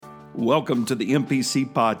Welcome to the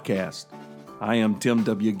MPC Podcast. I am Tim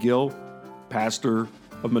W. Gill, pastor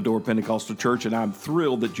of Medora Pentecostal Church, and I'm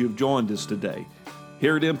thrilled that you've joined us today.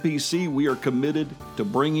 Here at MPC, we are committed to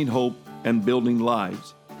bringing hope and building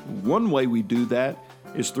lives. One way we do that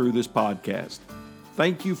is through this podcast.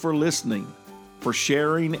 Thank you for listening, for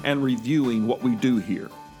sharing and reviewing what we do here.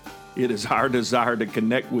 It is our desire to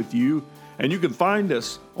connect with you, and you can find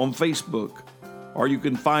us on Facebook, or you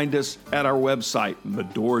can find us at our website,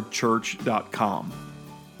 medorachurch.com.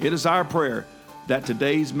 It is our prayer that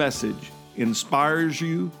today's message inspires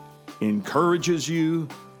you, encourages you,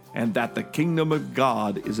 and that the kingdom of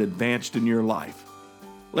God is advanced in your life.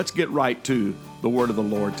 Let's get right to the word of the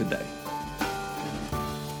Lord today.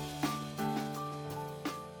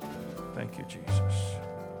 Thank you, Jesus.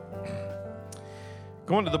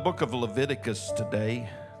 Going to the book of Leviticus today,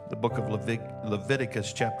 the book of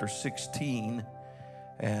Leviticus chapter 16.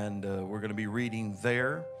 And we're going to be reading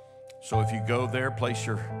there. So if you go there,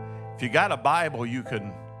 if you got a Bible, you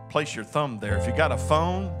can place your thumb there. If you got a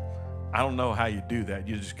phone, I don't know how you do that.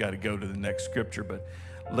 You just got to go to the next scripture. But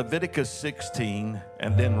Leviticus 16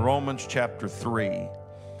 and then Romans chapter 3.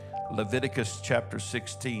 Leviticus chapter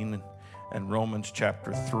 16 and Romans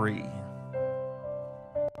chapter 3.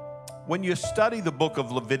 When you study the book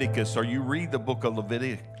of Leviticus or you read the book of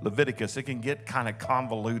Leviticus, it can get kind of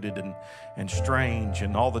convoluted and strange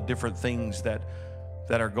and all the different things that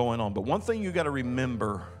are going on. But one thing you got to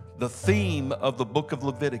remember, the theme of the book of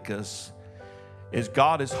Leviticus is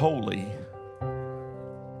God is holy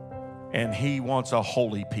and He wants a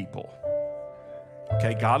holy people.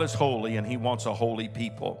 Okay, God is holy and He wants a holy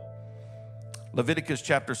people. Leviticus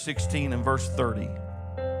chapter 16 and verse 30.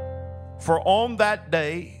 For on that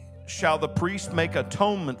day shall the priest make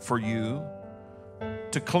atonement for you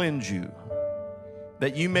to cleanse you,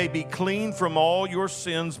 that you may be clean from all your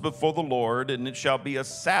sins before the Lord, and it shall be a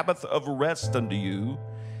Sabbath of rest unto you,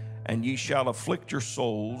 and ye shall afflict your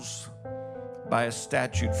souls by a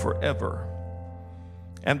statute forever.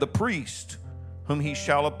 And the priest whom he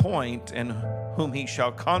shall appoint and whom he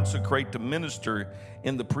shall consecrate to minister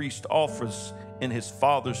in the priest office in his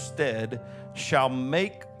father's stead shall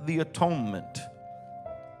make the atonement,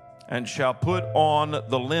 and shall put on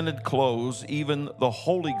the linen clothes, even the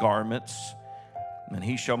holy garments, and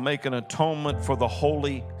he shall make an atonement for the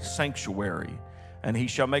holy sanctuary, and he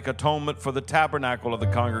shall make atonement for the tabernacle of the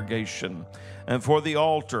congregation, and for the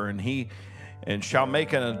altar, and shall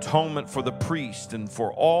make an atonement for the priest, and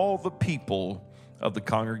for all the people of the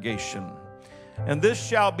congregation. And this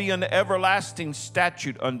shall be an everlasting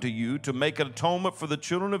statute unto you, to make an atonement for the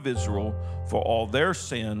children of Israel for all their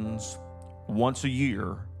sins once a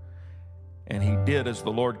year. And he did as the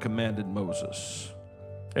Lord commanded Moses.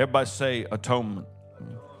 Everybody say atonement.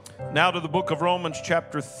 Now to the book of Romans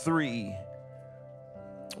chapter 3.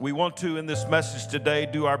 We want to, in this message today,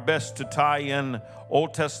 do our best to tie in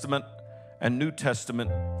Old Testament and New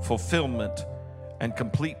Testament fulfillment and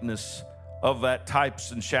completeness of that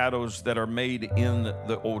types and shadows that are made in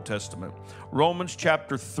the Old Testament. Romans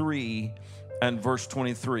chapter 3 and verse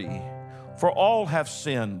 23. For all have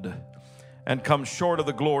sinned and come short of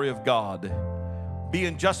the glory of God,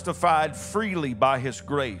 being justified freely by His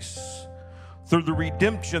grace through the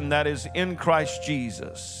redemption that is in Christ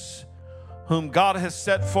Jesus, whom God has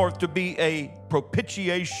set forth to be a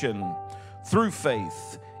propitiation through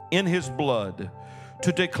faith in His blood,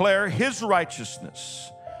 to declare His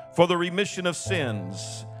righteousness for the remission of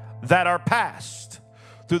sins that are past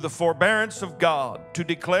through the forbearance of God, to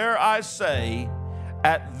declare, I say,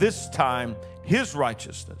 at this time His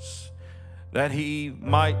righteousness, that He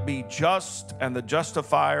might be just and the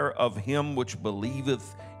justifier of him which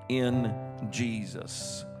believeth in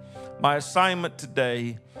Jesus. My assignment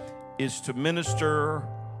today is to minister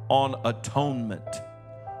on atonement.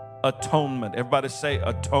 Atonement. Everybody say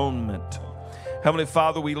atonement. Heavenly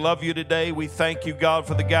Father, we love you today. We thank you, God,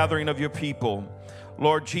 for the gathering of your people.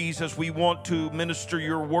 Lord Jesus, we want to minister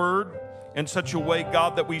your word in such a way,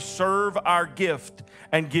 God, that we serve our gift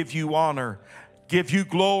and give you honor, give you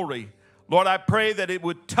glory. Lord, I pray that it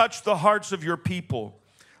would touch the hearts of your people.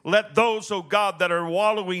 Let those, oh God, that are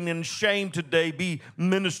wallowing in shame today be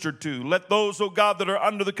ministered to. Let those, oh God, that are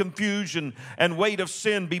under the confusion and weight of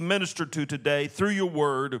sin be ministered to today through your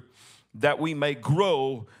word, that we may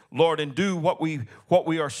grow, Lord, and do what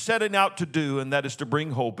we are setting out to do, and that is to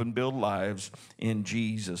bring hope and build lives in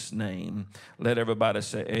Jesus' name. Let everybody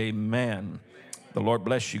say amen. The Lord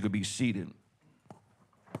bless you. You could be seated.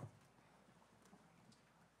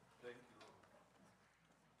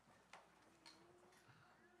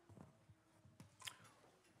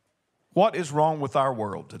 What is wrong with our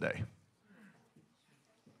world today?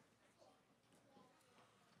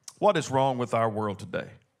 What is wrong with our world today?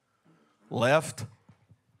 Left,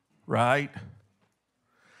 right.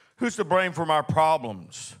 Who's to blame for our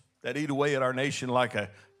problems that eat away at our nation like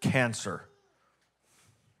a cancer?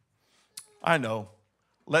 I know.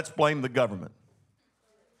 Let's blame the government.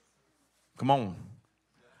 Come on.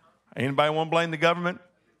 Anybody want to blame the government?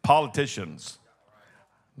 Politicians.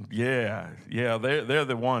 Yeah, they're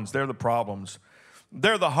the ones. They're the problems.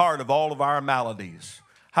 They're the heart of all of our maladies.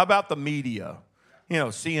 How about the media?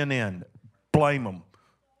 CNN, blame them.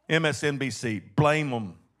 MSNBC, blame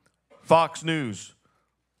them. Fox News,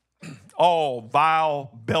 all vile,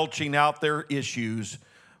 belching out their issues,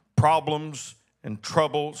 problems, and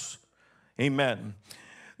troubles. Amen.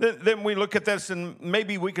 Then we look at this, and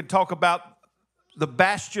maybe we could talk about the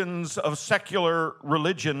bastions of secular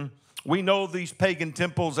religion. We know these pagan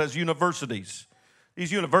temples as universities.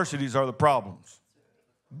 These universities are the problems.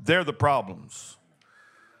 They're the problems.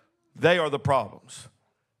 They are the problems.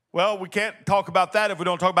 Well, we can't talk about that if we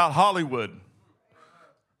don't talk about Hollywood.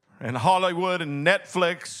 And Hollywood and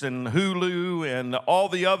Netflix and Hulu and all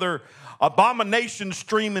the other abomination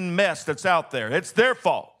streaming mess that's out there. It's their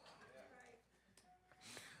fault.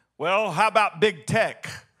 Well, how about big tech?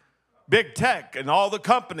 Big tech and all the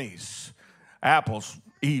companies. Apple's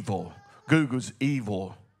evil. Google's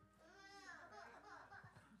evil.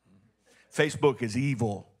 Facebook is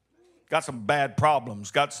evil. Got some bad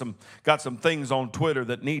problems. Got some things on Twitter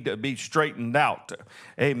that need to be straightened out.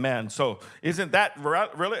 Amen. So isn't that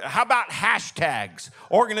really? How about hashtags?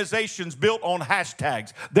 Organizations built on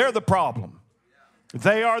hashtags. They're the problem.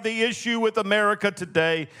 They are the issue with America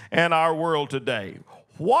today and our world today.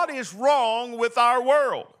 What is wrong with our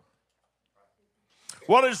world?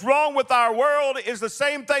 What is wrong with our world is the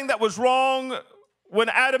same thing that was wrong when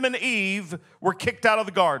Adam and Eve were kicked out of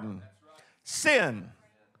the garden. Sin.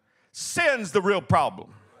 Sin's the real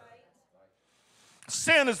problem.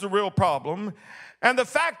 Sin is the real problem. And the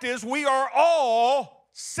fact is, we are all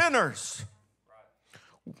sinners.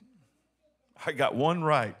 I got one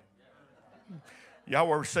right. Y'all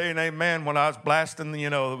were saying amen when I was blasting,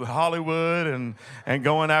 Hollywood and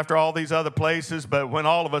going after all these other places. But when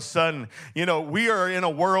all of a sudden, we are in a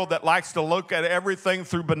world that likes to look at everything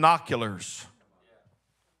through binoculars.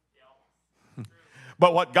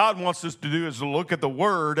 But what God wants us to do is to look at the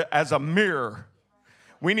Word as a mirror.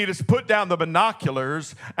 We need to put down the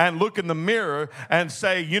binoculars and look in the mirror and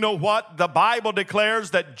say, you know what? The Bible declares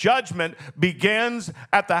that judgment begins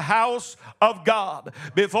at the house of God.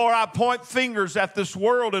 Before I point fingers at this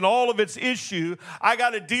world and all of its issue, I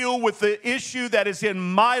got to deal with the issue that is in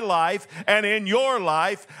my life and in your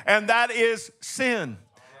life, and that is sin.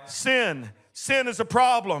 Sin. Sin is a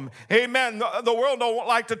problem. Amen. The world don't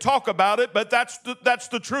like to talk about it, but that's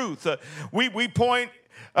the truth. We point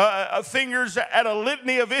fingers at a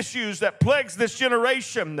litany of issues that plagues this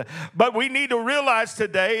generation. But we need to realize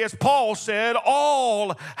today, as Paul said,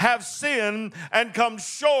 all have sinned and come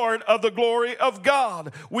short of the glory of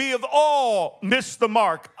God. We have all missed the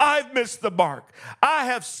mark. I've missed the mark. I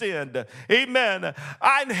have sinned. Amen.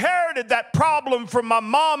 I inherited that problem from my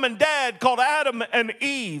mom and dad called Adam and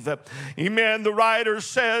Eve. Amen. The writer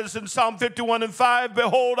says in Psalm 51:5,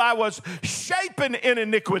 behold, I was shapen in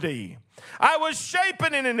iniquity. I was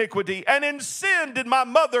shapen in iniquity, and in sin did my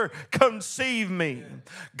mother conceive me.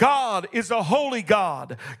 God is a holy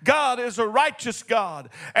God. God is a righteous God,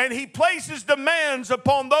 and He places demands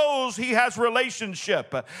upon those He has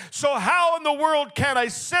relationship. So how in the world can a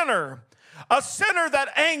sinner that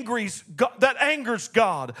angers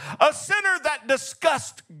God, a sinner that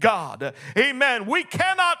disgusts God, amen, we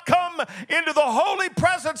cannot come into the holy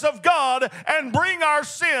presence of God and bring our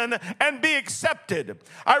sin and be accepted.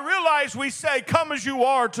 I realize we say, come as you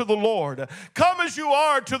are to the Lord. Come as you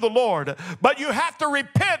are to the Lord. But you have to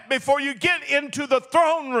repent before you get into the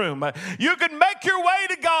throne room. You can make your way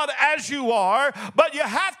to God as you are, but you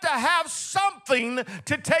have to have something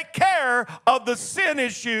to take care of the sin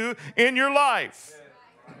issue in your life.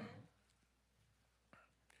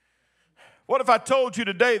 What if I told you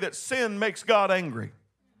today that sin makes God angry?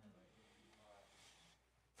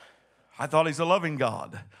 I thought He's a loving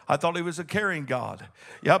God. I thought He was a caring God.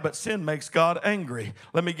 Yeah, but sin makes God angry.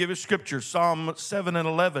 Let me give you scripture. Psalm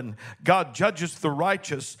 7:11. God judges the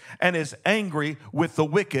righteous and is angry with the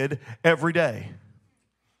wicked every day.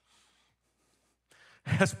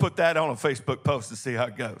 Let's put that on a Facebook post and see how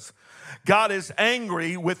it goes. God is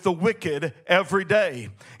angry with the wicked every day.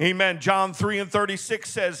 Amen. John 3:36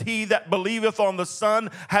 says, he that believeth on the Son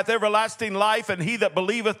hath everlasting life, and he that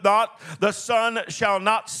believeth not the Son shall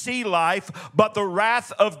not see life, but the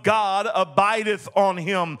wrath of God abideth on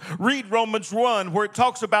him. Read Romans 1, where it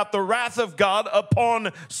talks about the wrath of God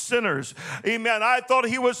upon sinners. Amen. I thought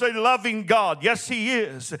he was a loving God. Yes, he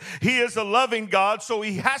is. He is a loving God, so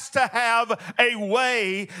he has to have a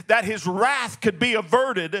way that his wrath could be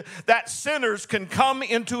averted, that sinners can come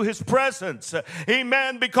into his presence.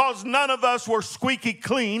 Amen. Because none of us were squeaky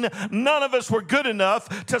clean. None of us were good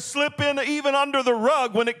enough to slip in even under the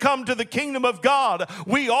rug when it comes to the kingdom of God.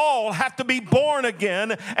 We all have to be born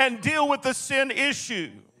again and deal with the sin issue.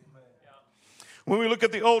 When we look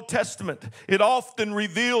at the Old Testament, it often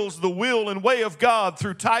reveals the will and way of God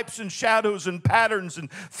through types and shadows and patterns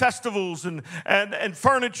and festivals and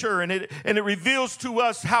furniture. And it reveals to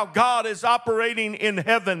us how God is operating in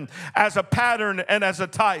heaven as a pattern and as a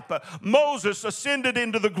type. Moses ascended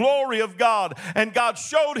into the glory of God, and God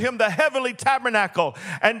showed him the heavenly tabernacle.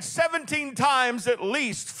 And 17 times at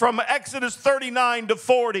least from Exodus 39 to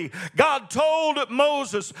 40, God told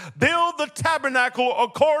Moses, build the tabernacle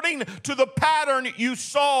according to the pattern you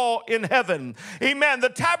saw in heaven. Amen. The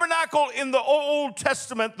tabernacle in the Old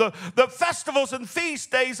Testament, the festivals and feast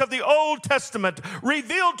days of the Old Testament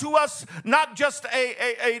revealed to us not just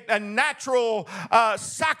a natural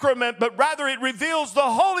sacrament, but rather it reveals the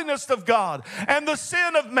holiness of God and the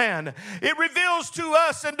sin of man. It reveals to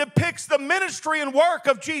us and depicts the ministry and work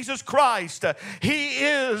of Jesus Christ. He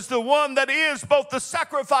is the one that is both the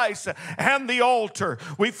sacrifice and the altar.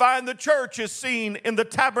 We find the church is seen in the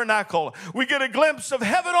tabernacle. We get a glimpse of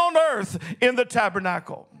heaven on earth in the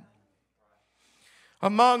tabernacle.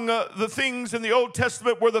 Among the things in the Old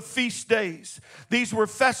Testament were the feast days. These were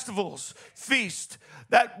festivals, feasts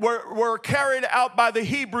that were carried out by the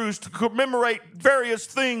Hebrews to commemorate various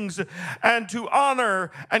things and to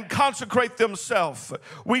honor and consecrate themselves.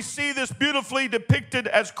 We see this beautifully depicted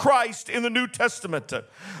as Christ in the New Testament.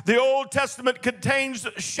 The Old Testament contains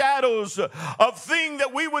shadows of things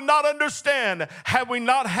that we would not understand had we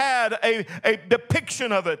not had a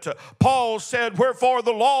depiction of it. Paul said, wherefore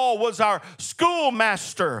the law was our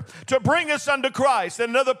schoolmaster to bring us unto Christ. In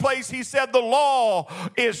another place he said the law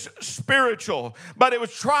is spiritual, but it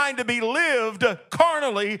was trying to be lived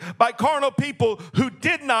carnally by carnal people who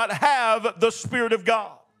did not have the Spirit of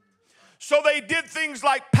God. So they did things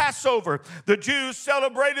like Passover. The Jews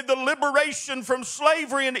celebrated the liberation from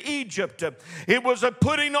slavery in Egypt. It was a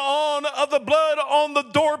putting on of the blood on the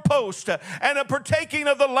doorpost and a partaking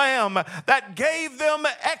of the lamb that gave them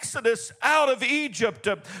exodus out of Egypt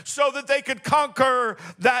so that they could conquer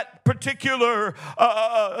that particular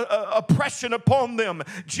oppression upon them.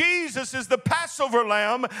 Jesus is the Passover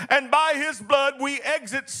lamb, and by his blood we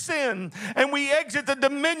exit sin and we exit the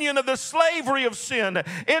dominion of the slavery of sin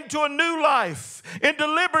into a new life, into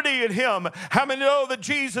liberty in him. How many know that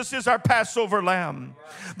Jesus is our Passover lamb?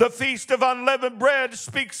 The Feast of Unleavened Bread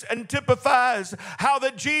speaks and typifies how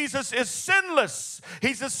that Jesus is sinless.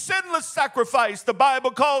 He's a sinless sacrifice. The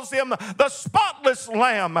Bible calls him the spotless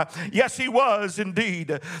lamb. Yes, he was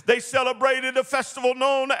indeed. They celebrated a festival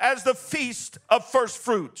known as the Feast of First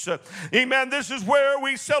Fruits. Amen. This is where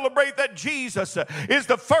we celebrate that Jesus is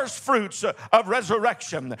the first fruits of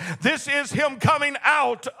resurrection. This is him coming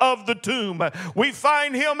out of the tomb. We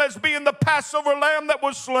find him as being the Passover lamb that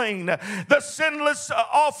was slain, the sinless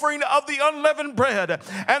offering of the unleavened bread,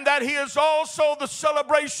 and that he is also the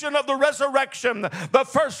celebration of the resurrection, the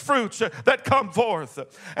first fruits that come forth.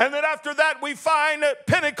 And then after that we find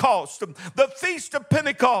Pentecost, the Feast of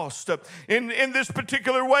Pentecost. In this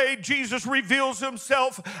particular way, Jesus reveals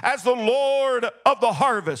himself as the Lord of the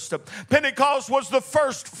harvest. Pentecost was the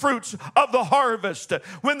first fruits of the harvest.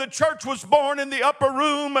 When the church was born in the upper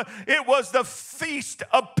room, it was the Feast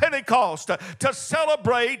of Pentecost to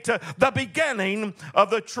celebrate the beginning of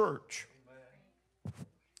the church.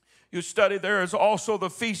 You study, there is also the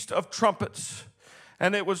Feast of Trumpets,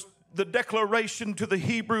 and it was the declaration to the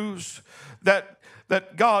Hebrews that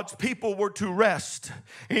God's people were to rest.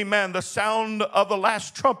 Amen. The sound of the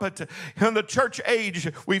last trumpet in the church age,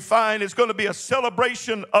 we find, is going to be a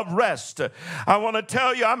celebration of rest. I want to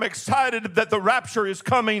tell you, I'm excited that the rapture is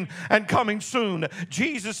coming and coming soon.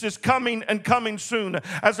 Jesus is coming and coming soon.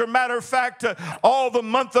 As a matter of fact, all the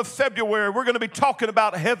month of February, we're going to be talking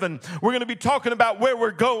about heaven. We're going to be talking about where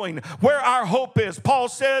we're going, where our hope is. Paul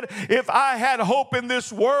said, if I had hope in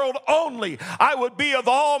this world only, I would be of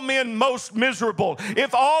all men most miserable.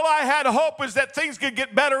 If all I had hope is that things could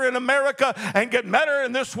get better in America and get better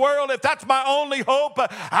in this world, if that's my only hope,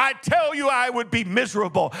 I tell you I would be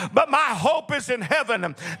miserable. But my hope is in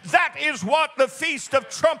heaven. That is what the Feast of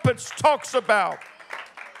Trumpets talks about.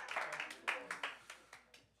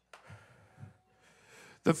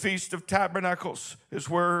 The Feast of Tabernacles is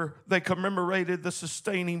where they commemorated the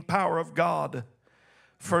sustaining power of God.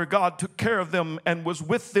 For God took care of them and was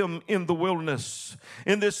with them in the wilderness.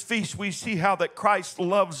 In this feast, we see how that Christ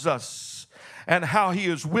loves us and how He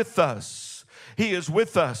is with us. He is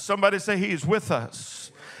with us. Somebody say He is with us.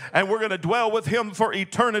 And we're going to dwell with Him for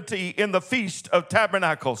eternity in the Feast of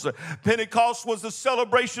Tabernacles. Pentecost was the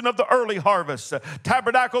celebration of the early harvest.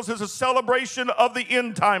 Tabernacles is a celebration of the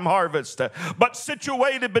end time harvest. But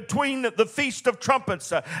situated between the Feast of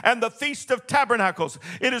Trumpets and the Feast of Tabernacles,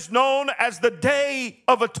 it is known as the Day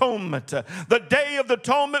of Atonement. The Day of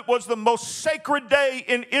Atonement was the most sacred day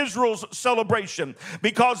in Israel's celebration,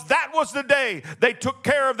 because that was the day they took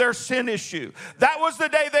care of their sin issue. That was the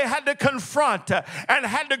day they had to confront and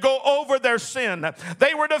had to go over their sin.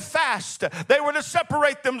 They were to fast. They were to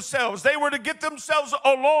separate themselves. They were to get themselves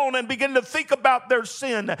alone and begin to think about their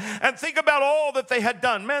sin and think about all that they had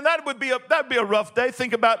done. Man, that'd be a rough day.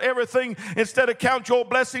 Think about everything. Instead of count your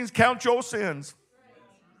blessings, count your sins.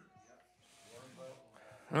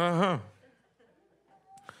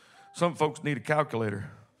 Some folks need a calculator.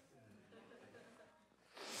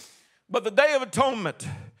 But the Day of Atonement,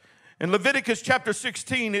 in Leviticus chapter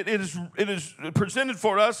 16, it is presented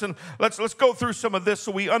for us, and let's go through some of this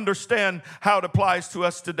so we understand how it applies to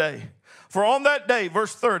us today. For on that day,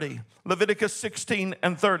 verse 30, Leviticus 16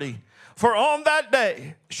 and 30, for on that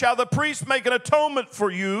day shall the priest make an atonement for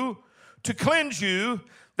you to cleanse you,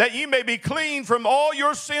 that ye may be clean from all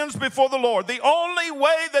your sins before the Lord. The only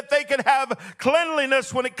way that they could have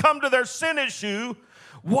cleanliness when it come to their sin issue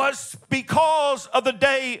was because of the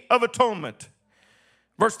Day of Atonement.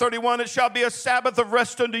 Verse 31, it shall be a Sabbath of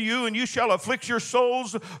rest unto you, and you shall afflict your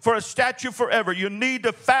souls for a statute forever. You need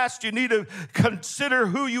to fast. You need to consider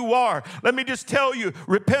who you are. Let me just tell you,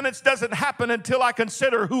 repentance doesn't happen until I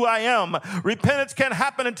consider who I am. Repentance can't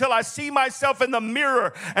happen until I see myself in the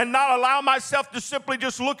mirror and not allow myself to simply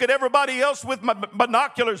just look at everybody else with my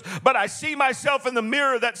binoculars, but I see myself in the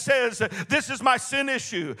mirror that says, this is my sin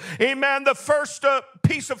issue. Amen. The first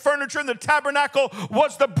piece of furniture in the tabernacle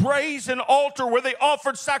was the brazen altar where they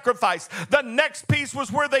offered sacrifice. The next piece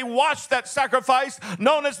was where they washed that sacrifice,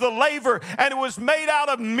 known as the laver, and it was made out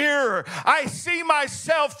of mirror. I see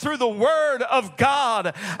myself through the Word of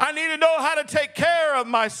God. I need to know how to take care of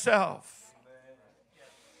myself.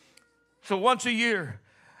 So once a year,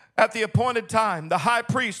 at the appointed time, the high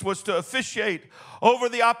priest was to officiate over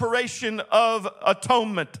the operation of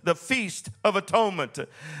atonement, the Feast of Atonement.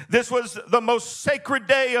 This was the most sacred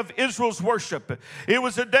day of Israel's worship. It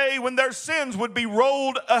was a day when their sins would be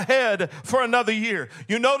rolled ahead for another year.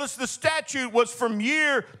 You notice the statute was from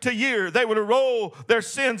year to year. They would roll their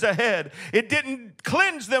sins ahead. It didn't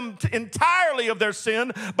cleanse them entirely of their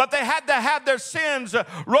sin, but they had to have their sins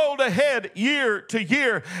rolled ahead year to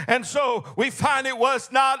year. And so we find it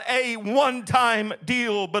was not a one-time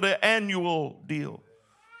deal, but an annual deal.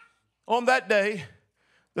 On that day,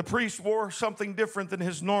 the priest wore something different than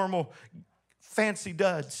his normal fancy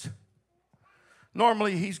duds.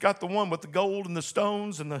 Normally, he's got the one with the gold and the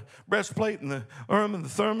stones and the breastplate and the Urim and the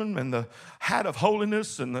Thummim and the hat of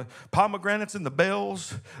holiness and the pomegranates and the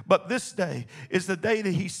bells. But this day is the day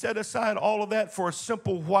that he set aside all of that for a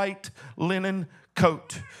simple white linen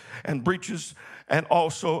coat and breeches and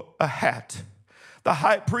also a hat. The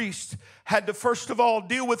high priest had to first of all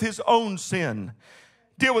deal with his own sin.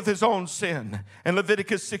 Deal with his own sin. In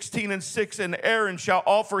Leviticus 16 and 6, and Aaron shall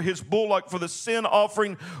offer his bullock for the sin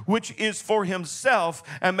offering, which is for himself,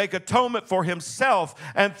 and make atonement for himself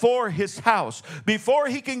and for his house. Before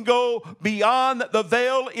he can go beyond the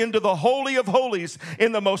veil into the Holy of Holies,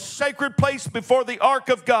 in the most sacred place before the ark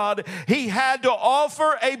of God, he had to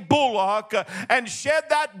offer a bullock and shed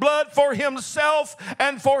that blood for himself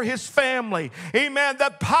and for his family. Amen.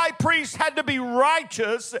 The high priest had to be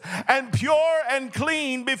righteous and pure and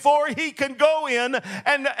clean before he can go in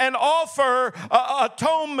and offer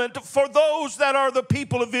atonement for those that are the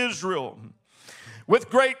people of Israel. With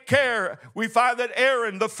great care, we find that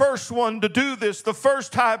Aaron, the first one to do this, the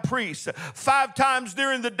first high priest, 5 times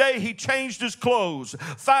during the day he changed his clothes.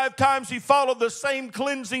 5 times he followed the same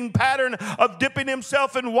cleansing pattern of dipping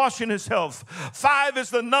himself and washing himself. 5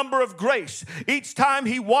 is the number of grace. Each time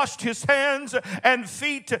he washed his hands and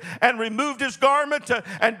feet and removed his garment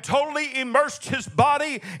and totally immersed his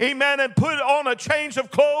body, amen, and put on a change of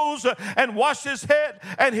clothes and washed his head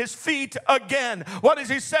and his feet again. What is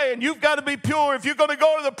he saying? You've got to be pure if you you're going to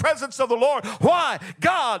go to the presence of the Lord. Why?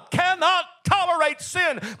 God cannot tolerate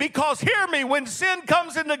sin, because hear me, when sin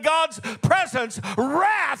comes into God's presence,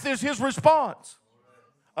 wrath is his response,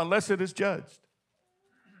 unless it is judged.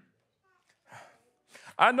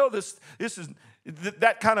 I know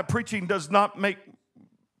that kind of preaching does not make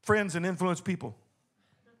friends and influence people,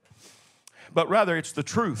 but rather it's the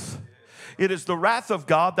truth. It is the wrath of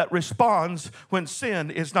God that responds when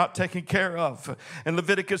sin is not taken care of. In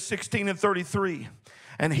Leviticus 16:33,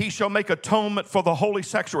 and he shall make atonement for the holy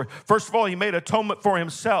sanctuary. First of all, he made atonement for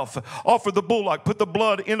himself. Offer the bullock, put the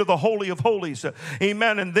blood into the Holy of Holies.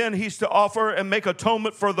 Amen. And then he's to offer and make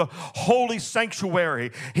atonement for the holy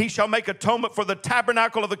sanctuary. He shall make atonement for the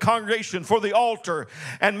tabernacle of the congregation, for the altar,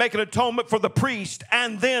 and make an atonement for the priest,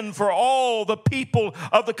 and then for all the people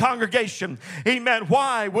of the congregation. Amen.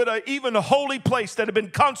 Why would even a holy place that had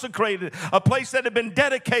been consecrated, a place that had been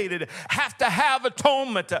dedicated, have to have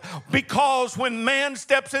atonement? Because when man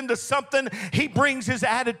steps into something, he brings his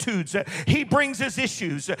attitudes, he brings his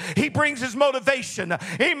issues, he brings his motivation.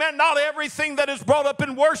 Amen. Not everything that is brought up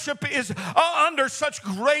in worship is under such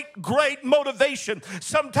great motivation.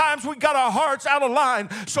 Sometimes we got our hearts out of line.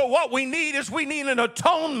 So what we need is an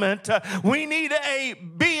atonement. We need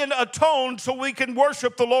being atoned so we can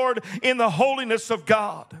worship the Lord in the holiness of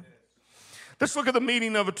God. Let's look at the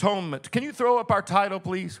meaning of atonement. Can you throw up our title,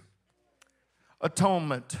 please?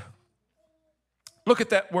 Atonement. Look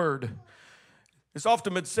at that word. It's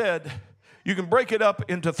often been said, you can break it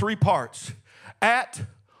up into three parts. At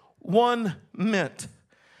one mint.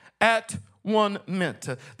 At one mint.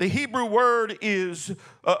 The Hebrew word is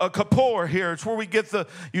a kippur here. It's where we get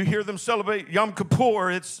you hear them celebrate Yom Kippur.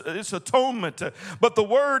 It's atonement. But the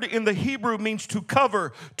word in the Hebrew means to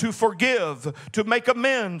cover, to forgive, to make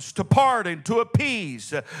amends, to pardon, to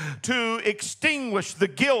appease, to extinguish the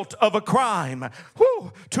guilt of a crime.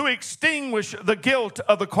 To extinguish the guilt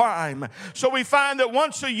of a crime. So we find that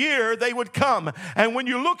once a year they would come. And when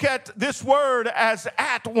you look at this word as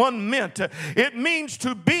at one mint, it means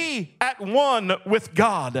to be at one with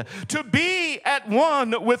God. To be at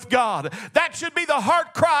one with God. That should be the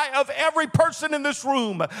heart cry of every person in this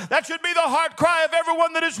room. That should be the heart cry of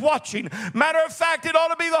everyone that is watching. Matter of fact, it ought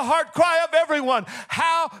to be the heart cry of everyone.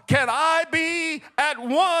 How can I be at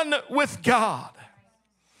one with God?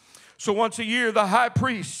 So once a year, the high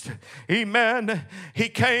priest, amen, he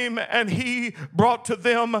came and he brought to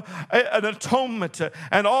them an atonement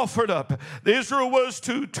and offered up. Israel was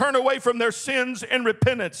to turn away from their sins in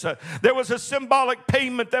repentance. There was a symbolic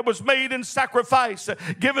payment that was made in sacrifice,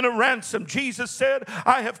 given a ransom. Jesus said,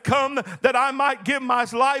 I have come that I might give my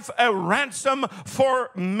life a ransom for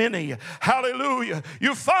many. Hallelujah.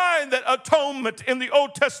 You find that atonement in the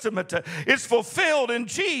Old Testament is fulfilled in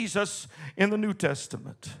Jesus in the New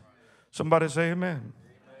Testament. Somebody say amen.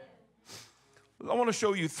 I want to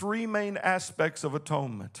show you three main aspects of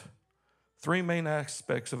atonement. Three main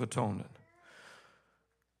aspects of atonement.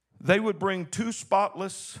 They would bring two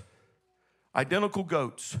spotless, identical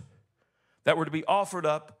goats that were to be offered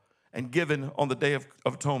up and given on the Day of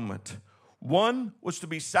Atonement. One was to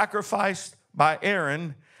be sacrificed by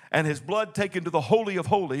Aaron and his blood taken to the Holy of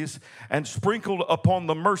Holies and sprinkled upon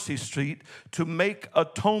the mercy seat to make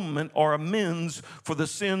atonement or amends for the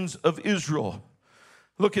sins of Israel.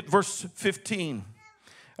 Look at verse 15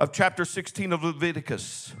 of chapter 16 of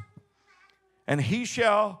Leviticus. And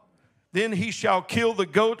then he shall kill the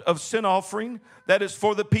goat of sin offering that is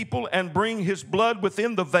for the people, and bring his blood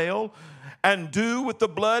within the veil, and do with the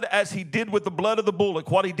blood as he did with the blood of the bullock.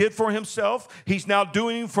 What he did for himself, he's now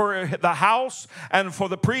doing for the house and for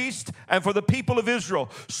the priest and for the people of Israel.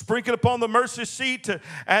 Sprinkle upon the mercy seat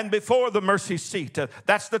and before the mercy seat.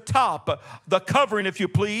 That's the top, the covering, if you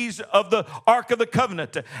please, of the Ark of the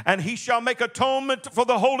Covenant. And he shall make atonement for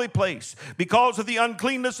the holy place because of the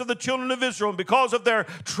uncleanness of the children of Israel and because of their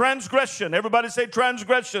transgression. Everybody say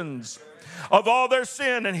transgressions. Of all their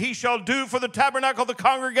sin, and he shall do for the tabernacle of the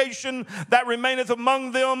congregation that remaineth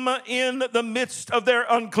among them in the midst of their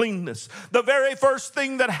uncleanness. The very first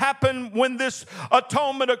thing that happened when this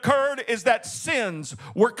atonement occurred is that sins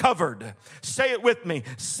were covered. Say it with me.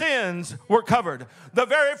 Sins were covered. The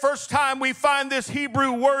very first time we find this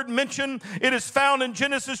Hebrew word mentioned, it is found in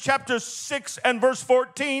Genesis chapter 6 and verse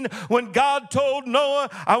 14, when God told Noah,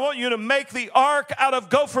 I want you to make the ark out of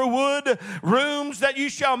gopher wood, rooms that you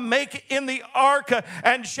shall make in the ark,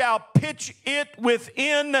 and shall pitch it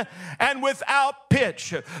within and without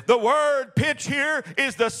pitch. The word pitch here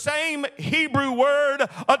is the same Hebrew word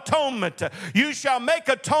atonement. You shall make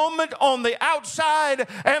atonement on the outside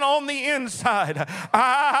and on the inside.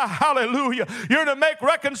 Hallelujah. You're to make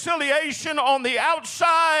reconciliation on the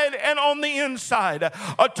outside and on the inside.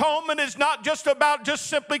 Atonement is not just about just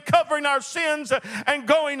simply covering our sins and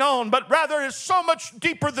going on, but rather is so much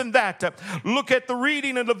deeper than that. Look at the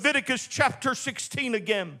reading in Leviticus chapter 16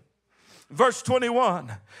 again, verse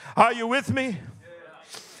 21. Are you with me?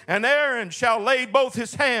 And Aaron shall lay both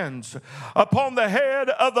his hands upon the head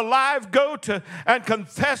of the live goat and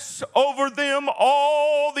confess over them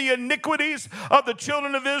all the iniquities of the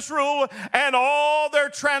children of Israel and all their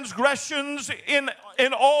transgressions in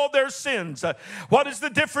all their sins. What is the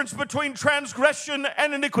difference between transgression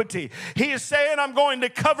and iniquity? He is saying, I'm going to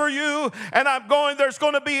cover you, and there's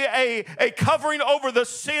going to be a covering over the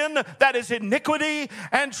sin that is iniquity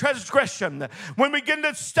and transgression. When we get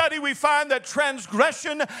into study, we find that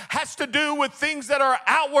transgression has to do with things that are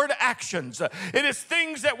outward actions. It is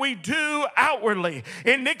things that we do outwardly.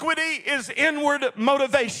 Iniquity is inward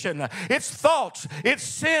motivation. It's thoughts. It's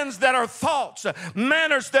sins that are thoughts.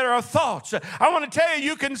 Manners that are thoughts. I want to tell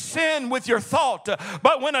you can sin with your thought,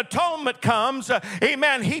 but when atonement comes,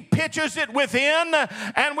 amen, he pitches it within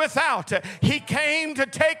and without. He came to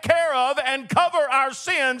take care of and cover our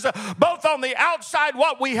sins, both on the outside,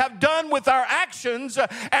 what we have done with our actions,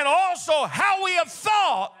 and also how we have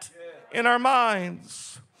thought in our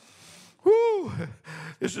minds. Woo.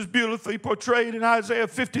 This is beautifully portrayed in Isaiah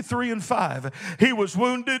 53 and 5. He was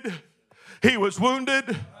wounded. He was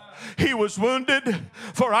wounded. He was wounded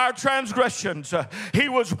for our transgressions. He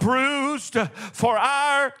was bruised for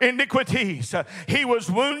our iniquities. He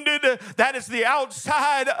was wounded. That is the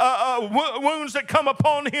outside wounds that come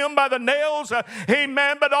upon him by the nails.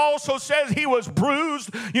 Amen. But also says he was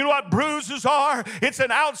bruised. You know what bruises are? It's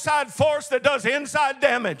an outside force that does inside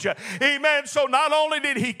damage. Amen. So not only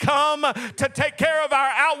did he come to take care of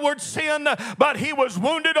our outward sin, but he was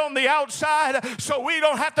wounded on the outside so we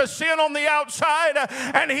don't have to sin on the outside.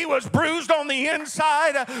 And he was bruised on the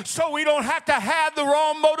inside so we don't have to have the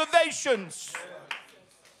wrong motivations.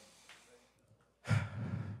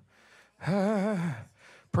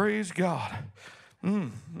 Praise God.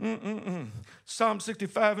 Psalm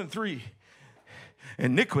 65 and 3.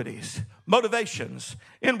 Iniquities, motivations,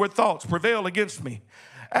 inward thoughts prevail against me.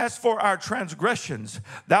 As for our transgressions,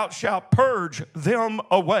 thou shalt purge them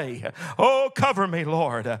away. Oh, cover me,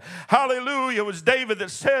 Lord. Hallelujah. It was David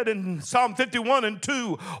that said in Psalm 51 and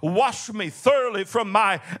 2, wash me thoroughly from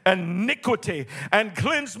my iniquity and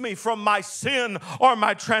cleanse me from my sin or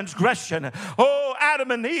my transgression. Oh,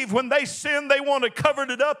 Adam and Eve, when they sinned, they wanted to cover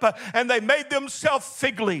it up and they made themselves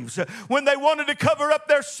fig leaves. When they wanted to cover up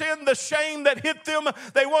their sin, the shame that hit them,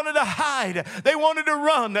 they wanted to hide. They wanted to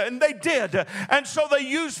run, and they did. And so they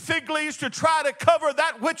used fig leaves to try to cover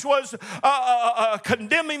that which was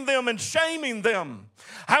condemning them and shaming them.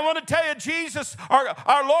 I want to tell you, Jesus,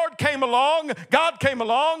 our Lord came along, God came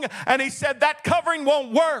along, and he said that covering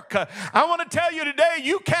won't work. I want to tell you today,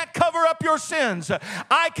 you can't cover up your sins.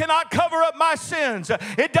 I cannot cover up my sins.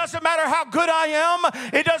 It doesn't matter how good I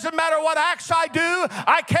am. It doesn't matter what acts I do.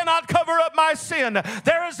 I cannot cover up my sin.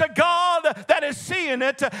 There is a God that is seeing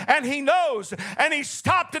it, and he knows. And he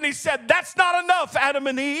stopped and he said, that's not enough, Adam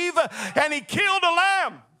and Eve. And he killed a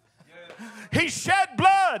lamb. He shed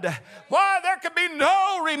blood. Why? There can be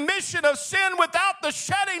no remission of sin without the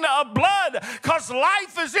shedding of blood, because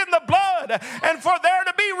life is in the blood. And for there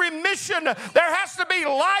to be remission, there has to be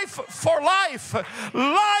life for life.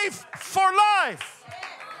 Life for life.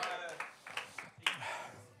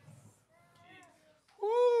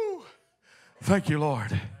 Woo. Thank you,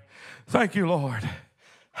 Lord. Thank you, Lord.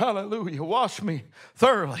 Hallelujah. Wash me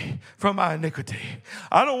thoroughly from my iniquity.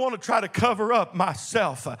 I don't want to try to cover up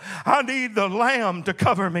myself. I need the Lamb to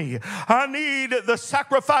cover me. I need the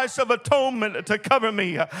sacrifice of atonement to cover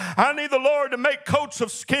me. I need the Lord to make coats of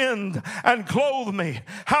skin and clothe me.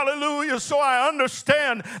 Hallelujah. So I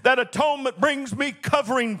understand that atonement brings me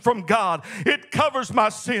covering from God. It covers my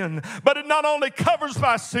sin. But it not only covers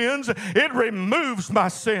my sins, it removes my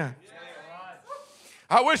sin.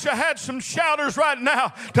 I wish I had some shouters right now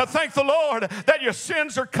to thank the Lord that your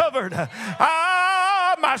sins are covered.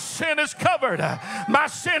 My sin is covered. My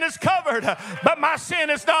sin is covered. But my sin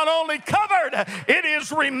is not only covered, it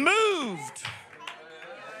is removed.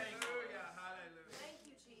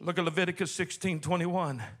 Look at Leviticus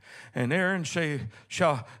 16:21. And Aaron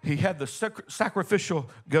he had the sacrificial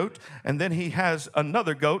goat, and then he has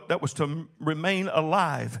another goat that was to remain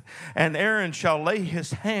alive. And Aaron shall lay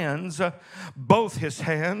his hands, both his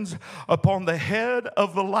hands, upon the head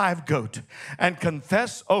of the live goat, and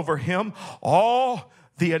confess over him all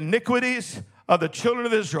the iniquities of the children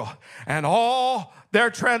of Israel, and all their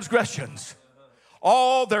transgressions,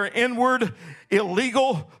 all their inward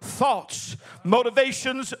illegal thoughts,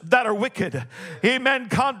 motivations that are wicked. Amen.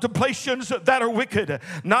 Contemplations that are wicked.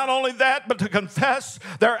 Not only that, but to confess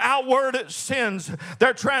their outward sins,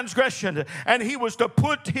 their transgression. And he was to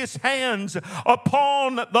put his hands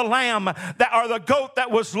upon the lamb or the goat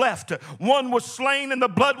that was left. One was slain and the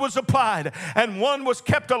blood was applied, and one was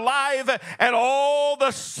kept alive, and all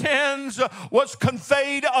the sins was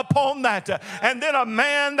conveyed upon that. And then a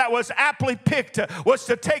man that was aptly picked was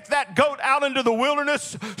to take that goat out into the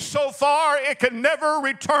wilderness so far it could never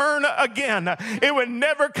return again. It would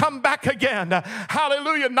never come back again.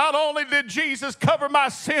 Hallelujah. Not only did Jesus cover my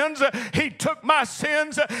sins, he took my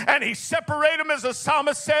sins and he separated them, as the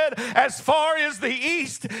psalmist said, as far as the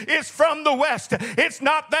east is from the west. It's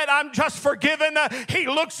not that I'm just forgiven. He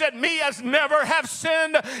looks at me as never have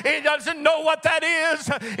sinned. He doesn't know what that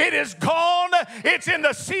is. It is gone. It's in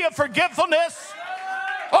the sea of forgetfulness.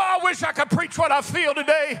 Oh, I wish I could preach what I feel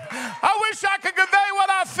today. I wish I could convey what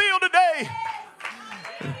I feel today.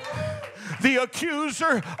 The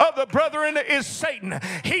accuser of the brethren is Satan.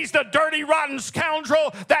 He's the dirty, rotten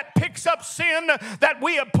scoundrel that picks up sin that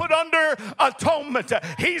we have put under atonement.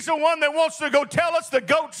 He's the one that wants to go tell us the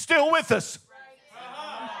goat's still with us.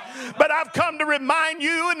 But I've come to remind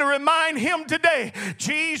you and to remind him today,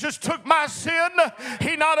 Jesus took my sin.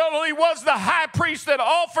 He not only was the high priest that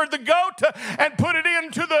offered the goat and put it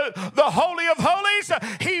into the Holy of Holies,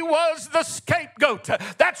 he was the scapegoat.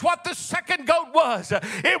 That's what the second goat was.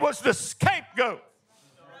 It was the scapegoat.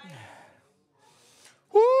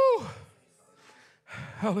 Woo!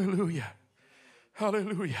 Hallelujah.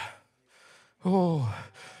 Hallelujah. Oh,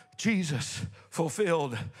 Jesus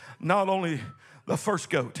fulfilled not only the first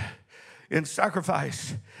goat in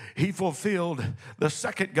sacrifice, he fulfilled the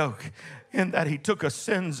second goat in that he took our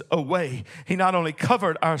sins away. He not only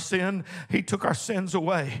covered our sin, he took our sins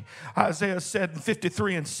away. Isaiah said in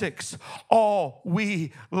 53:6, all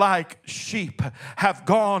we like sheep have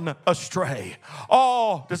gone astray.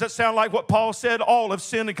 All, does that sound like what Paul said? All have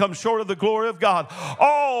sinned and come short of the glory of God.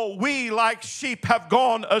 All we like sheep have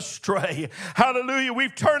gone astray. Hallelujah.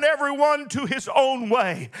 We've turned everyone to his own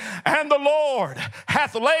way. And the Lord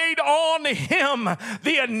hath laid on him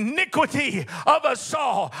the iniquity of us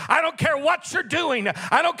all. I don't care what you're doing.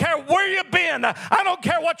 I don't care where you've been. I don't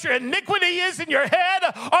care what your iniquity is in your head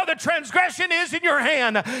or the transgression is in your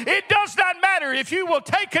hand. It does not matter. If you will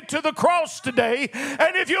take it to the cross today,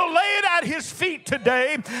 and if you'll lay it at his feet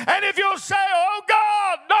today, and if you'll say, oh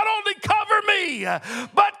God, not only cover me,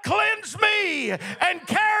 but cleanse me and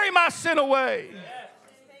carry my sin away.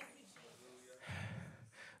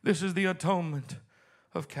 This is the atonement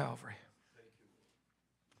of Calvary.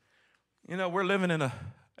 You know, we're living in an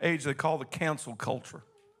age they call the cancel culture.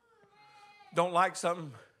 Don't like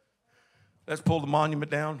something? Let's pull the monument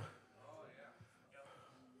down.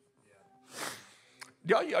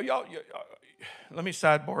 Y'all, let me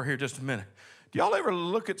sidebar here just a minute. Do y'all ever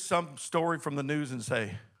look at some story from the news and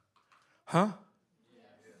say, huh?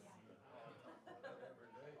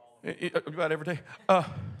 About every day.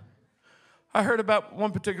 I heard about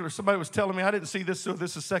one particular, somebody was telling me, I didn't see this, so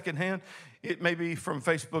this is secondhand. It may be from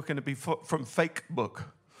Facebook and it'd be from Fake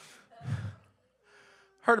Book.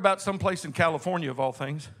 Heard about some place in California, of all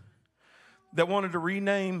things, that wanted to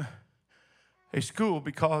rename a school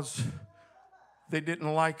because they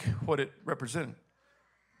didn't like what it represented.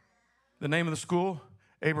 The name of the school,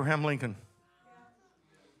 Abraham Lincoln.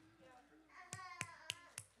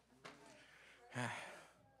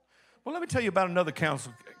 Well, let me tell you about another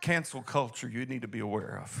cancel culture you need to be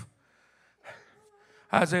aware of.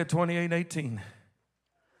 Isaiah 28:18.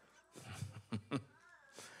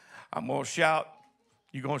 I'm going to shout.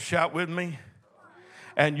 You're going to shout with me.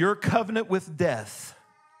 And your covenant with death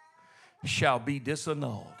shall be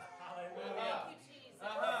disannulled.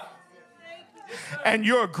 And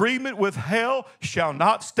your agreement with hell shall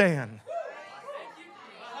not stand.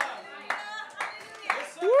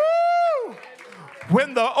 Woo!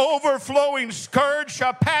 When the overflowing scourge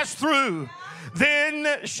shall pass through, then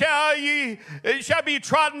it shall be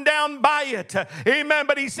trodden down by it. Amen.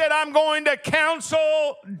 But he said, I'm going to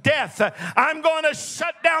counsel death. I'm going to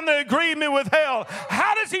shut down the agreement with hell.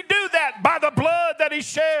 How does he do that? By the blood that he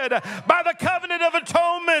shed, by the covenant of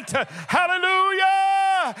atonement. Hallelujah.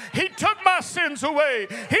 He took my sins away.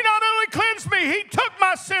 He not only cleansed me, He took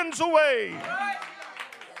my sins away.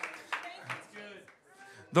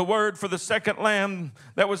 The word for the second lamb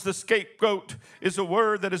that was the scapegoat is a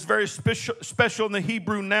word that is very special in the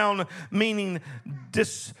Hebrew noun, meaning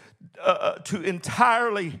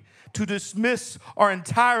to dismiss or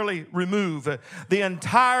entirely remove. The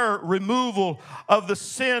entire removal of the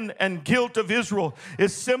sin and guilt of Israel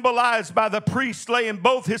is symbolized by the priest laying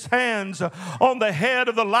both his hands on the head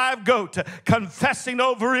of the live goat, confessing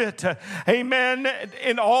over it, amen,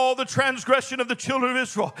 in all the transgression of the children of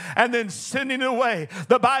Israel, and then sending it away.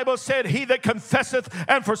 The Bible said, he that confesseth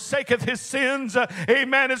and forsaketh his sins,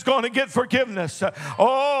 amen, is going to get forgiveness.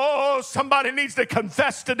 Oh, somebody needs to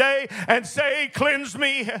confess today and say, cleanse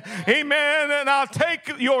me. Amen. And I'll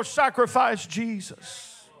take your sacrifice,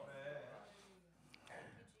 Jesus.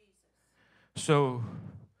 So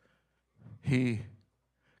He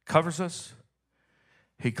covers us.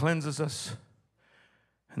 He cleanses us.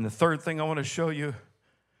 And the third thing I want to show you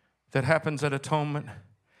that happens at atonement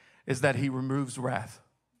is that He removes wrath.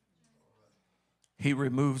 He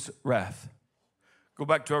removes wrath. Go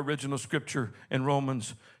back to our original scripture in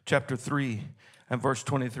Romans chapter 3 and verse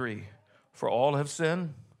 23. For all have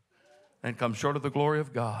sinned and come short of the glory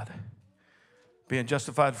of God, being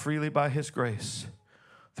justified freely by His grace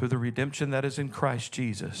through the redemption that is in Christ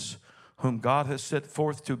Jesus, whom God has set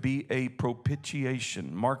forth to be a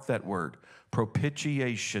propitiation. Mark that word,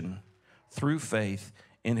 propitiation, through faith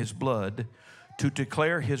in His blood, to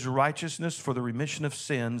declare His righteousness for the remission of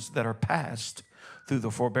sins that are past through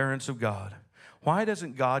the forbearance of God. Why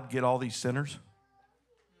doesn't God get all these sinners?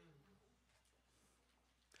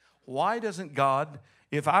 Why doesn't God...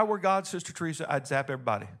 If I were God, Sister Teresa, I'd zap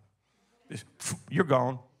everybody. You're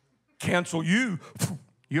gone. Cancel you.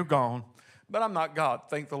 You're gone. But I'm not God,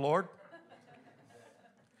 thank the Lord.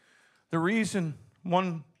 The reason,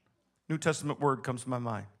 one New Testament word comes to my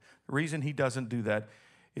mind. The reason He doesn't do that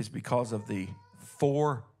is because of the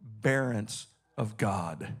forbearance of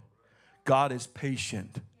God. God is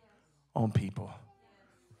patient on people.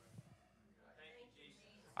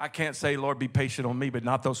 I can't say, Lord, be patient on me, but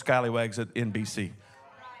not those scallywags at NBC.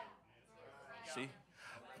 See?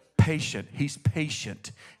 Patient. He's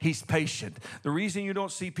patient. He's patient. The reason you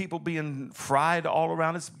don't see people being fried all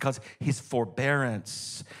around is because His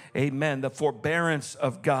forbearance. Amen. The forbearance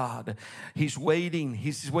of God. He's waiting.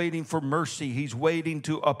 He's waiting for mercy. He's waiting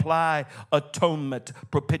to apply atonement,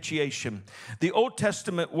 propitiation. The Old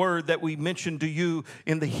Testament word that we mentioned to you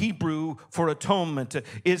in the Hebrew for atonement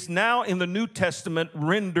is now in the New Testament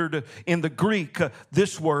rendered in the Greek,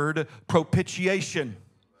 this word, propitiation.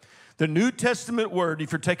 The New Testament word,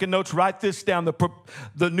 if you're taking notes, write this down.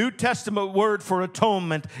 The New Testament word for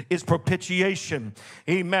atonement is propitiation.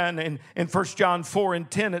 Amen. In 1 John 4 and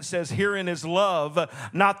 10, it says, herein is love,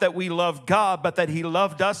 not that we love God, but that He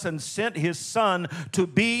loved us and sent His Son to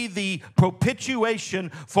be the propitiation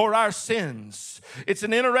for our sins. It's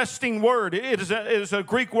an interesting word. It is a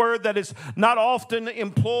Greek word that is not often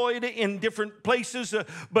employed in different places,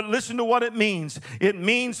 but listen to what it means. It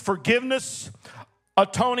means forgiveness,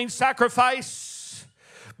 atoning sacrifice,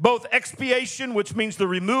 both expiation, which means the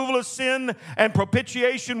removal of sin, and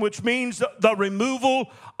propitiation, which means the removal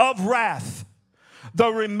of wrath. The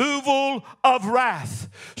removal of wrath.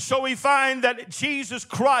 So we find that Jesus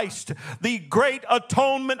Christ, the great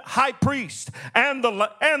atonement high priest and the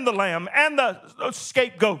lamb and the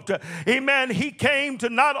scapegoat, amen, He came to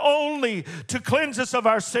not only to cleanse us of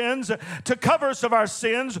our sins, to cover us of our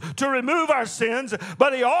sins, to remove our sins,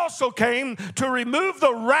 but He also came to remove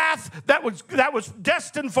the wrath that was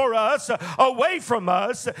destined for us away from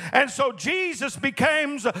us. And so Jesus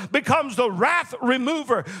becomes the wrath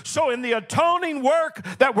remover. So in the atoning work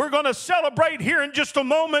that we're going to celebrate here in just a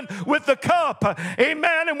moment with the cup,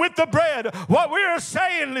 amen, and with the bread, what we are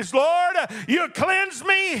saying is, Lord, You cleanse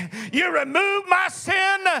me, You remove my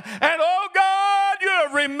sin, and oh God, You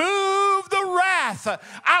have removed the wrath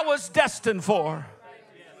I was destined for.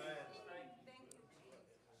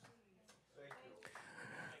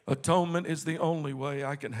 Atonement is the only way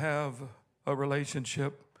I can have a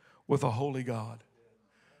relationship with a holy God,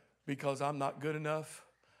 because I'm not good enough,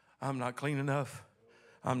 I'm not clean enough,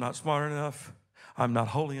 I'm not smart enough, I'm not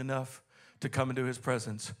holy enough to come into His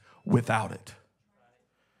presence without it.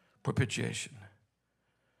 Propitiation.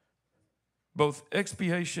 Both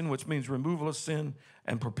expiation, which means removal of sin,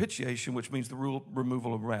 and propitiation, which means the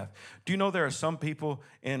removal of wrath. Do you know there are some people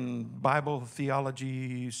in Bible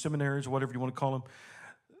theology seminaries, whatever you want to call them,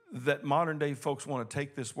 that modern day folks want to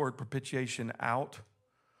take this word propitiation out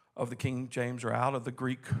of the King James or out of the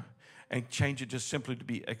Greek and change it just simply to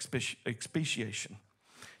be expiation.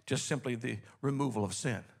 just simply the removal of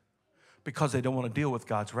sin, because they don't want to deal with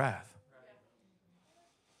God's wrath.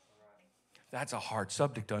 That's a hard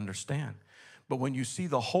subject to understand. But when you see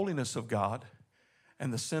the holiness of God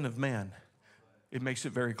and the sin of man, it makes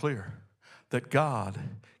it very clear that God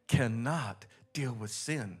cannot deal with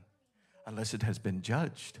sin unless it has been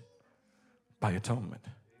judged by atonement.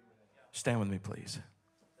 Stand with me, please.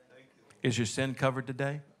 Is your sin covered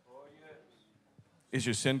today? Is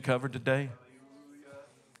your sin covered today?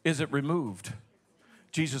 Is it removed?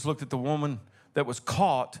 Jesus looked at the woman that was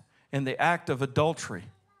caught in the act of adultery.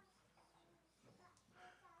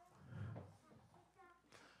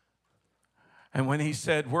 And when he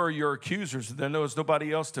said, where are your accusers? There was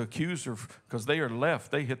nobody else to accuse her because they are left.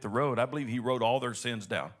 They hit the road. I believe he wrote all their sins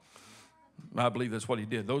down. I believe that's what he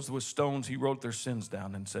did. Those with stones, he wrote their sins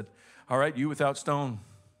down and said, all right, you without sin,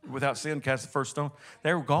 cast the first stone.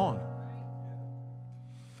 They were gone.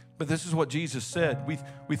 But this is what Jesus said.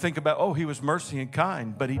 We think about, he was mercy and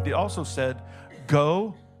kind. But he also said,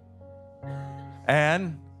 go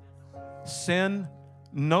and sin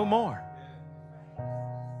no more.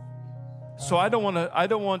 So I don't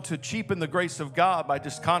want to cheapen the grace of God by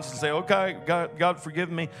just constantly saying, okay, God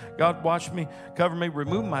forgive me, God wash me, cover me,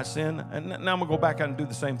 remove my sin, and now I'm going to go back out and do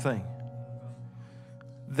the same thing.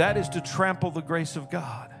 That is to trample the grace of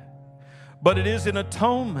God. But it is in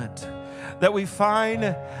atonement that we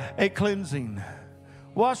find a cleansing.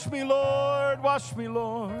 Wash me, Lord, wash me,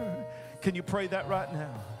 Lord. Can you pray that right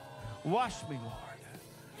now? Wash me, Lord.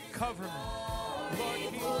 Cover me.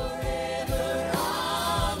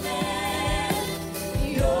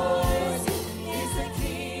 Lord,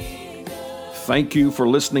 thank you for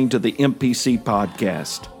listening to the MPC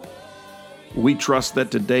podcast. We trust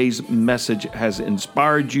that today's message has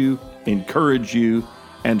inspired you, encouraged you,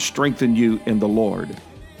 and strengthened you in the Lord.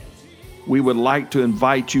 We would like to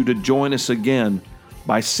invite you to join us again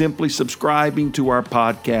by simply subscribing to our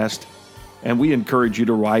podcast, and we encourage you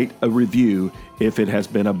to write a review if it has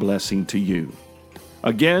been a blessing to you.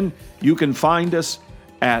 Again, you can find us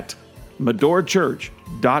at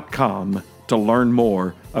medorachurch.com to learn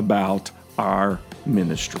more about our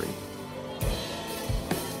ministry.